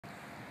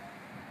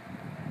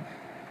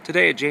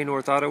Today at J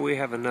North Auto we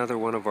have another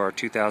one of our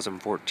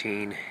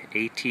 2014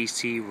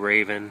 ATC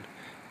Raven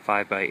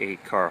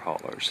 5x8 car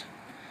haulers.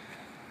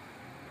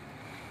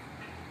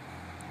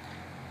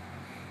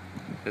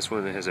 This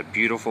one has a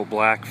beautiful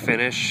black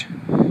finish.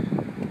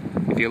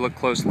 If you look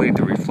closely at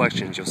the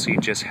reflections, you'll see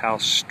just how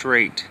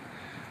straight,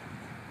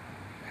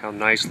 how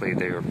nicely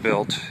they are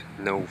built.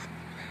 No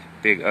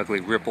big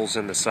ugly ripples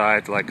in the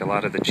side like a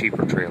lot of the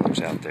cheaper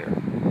trailers out there.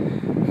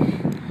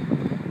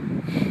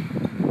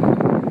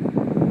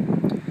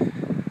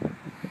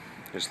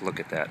 Just look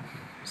at that.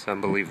 It's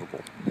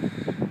unbelievable.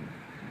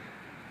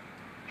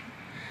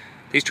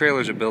 These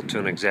trailers are built to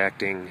an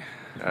exacting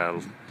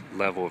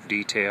level of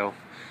detail.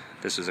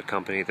 This is a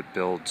company that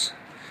builds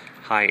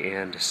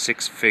high-end,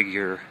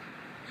 six-figure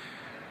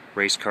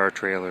race car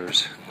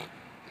trailers,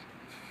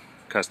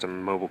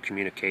 custom mobile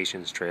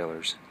communications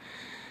trailers,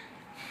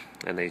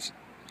 and they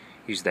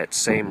use that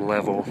same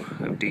level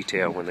of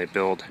detail when they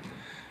build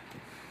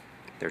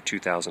their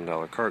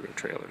 $2,000 cargo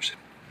trailers.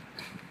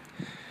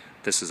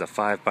 This is a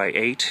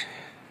 5x8,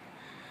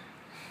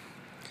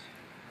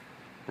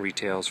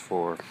 retails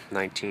for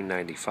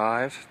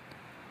 $19.95.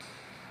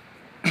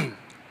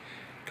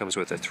 Comes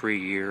with a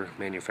 3-year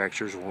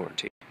manufacturer's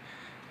warranty,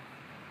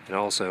 and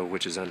also,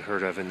 which is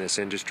unheard of in this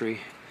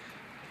industry,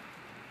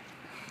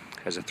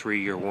 has a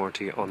 3-year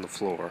warranty on the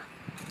floor.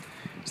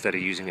 Instead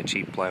of using a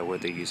cheap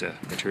plywood, they use a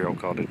material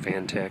called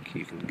Advantech.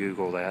 You can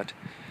Google that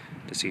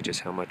to see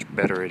just how much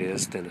better it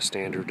is than a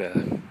standard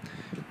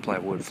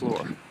plywood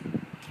floor.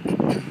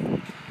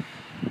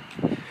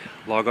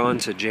 Log on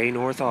to J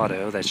North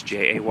Auto, that's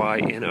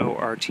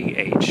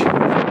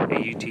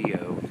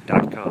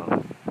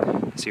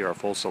JAYNORTHAUTO.com. See our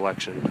full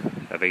selection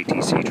of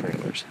ATC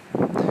trailers.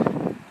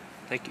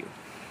 Thank you.